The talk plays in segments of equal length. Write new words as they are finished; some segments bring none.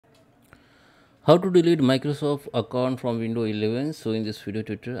How to delete Microsoft account from Windows 11. So in this video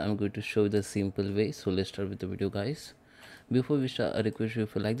tutorial I'm going to show you the simple way. So let's start with the video, guys. Before we start, I request you,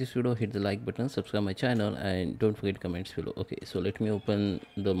 if you like this video, hit the like button, subscribe my channel, and don't forget comments below. Okay, so let me open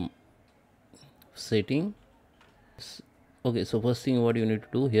the setting. Okay, so first thing what you need to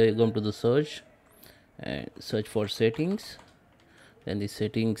do, here you come to the search and search for settings. Then the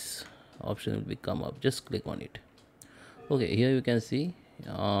settings option will be come up, just click on it. Okay, here you can see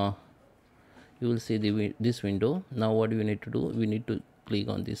you will see this window. Now what we need to do, we need to click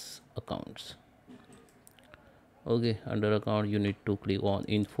on this accounts. Okay, under account you need to click on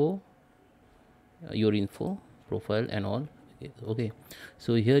info, your info, profile and all. Okay,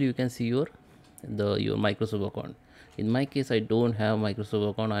 so here you can see your Microsoft account. In my case I don't have Microsoft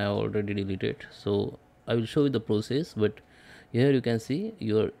account, I have already deleted, so I will show you the process. But here you can see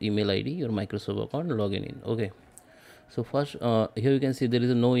your email ID, your Microsoft account, login in. Okay, so first here you can see there is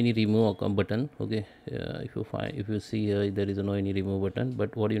a no any remove account button. Okay, if you see here there is a no any remove button,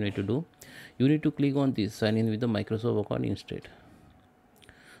 but what you need to do, you need to click on this sign in with the Microsoft account instead.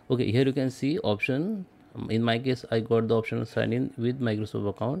 Okay, here you can see option. In my case I got the option of sign in with Microsoft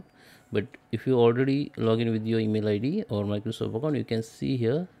account, but if you already log in with your email ID or Microsoft account, you can see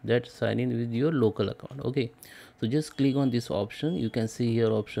here that sign in with your local account. Okay, so just click on this option. You can see here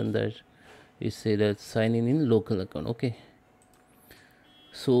option that is say that sign in local account. Okay,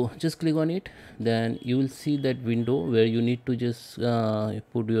 so just click on it, then you will see that window where you need to just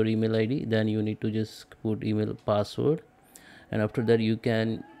put your email ID, then you need to just put email password, and after that you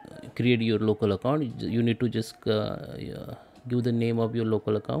can create your local account. You need to just yeah, give the name of your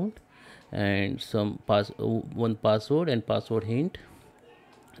local account and some one password and password hint,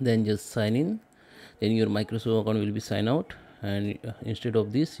 then just sign in. Then your Microsoft account will be sign out, and instead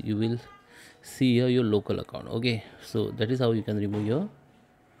of this you will see here your local account. Okay, so that is how you can remove your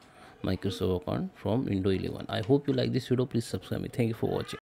Microsoft account from Windows 11. I hope you like this video. Please subscribe me. Thank you for watching.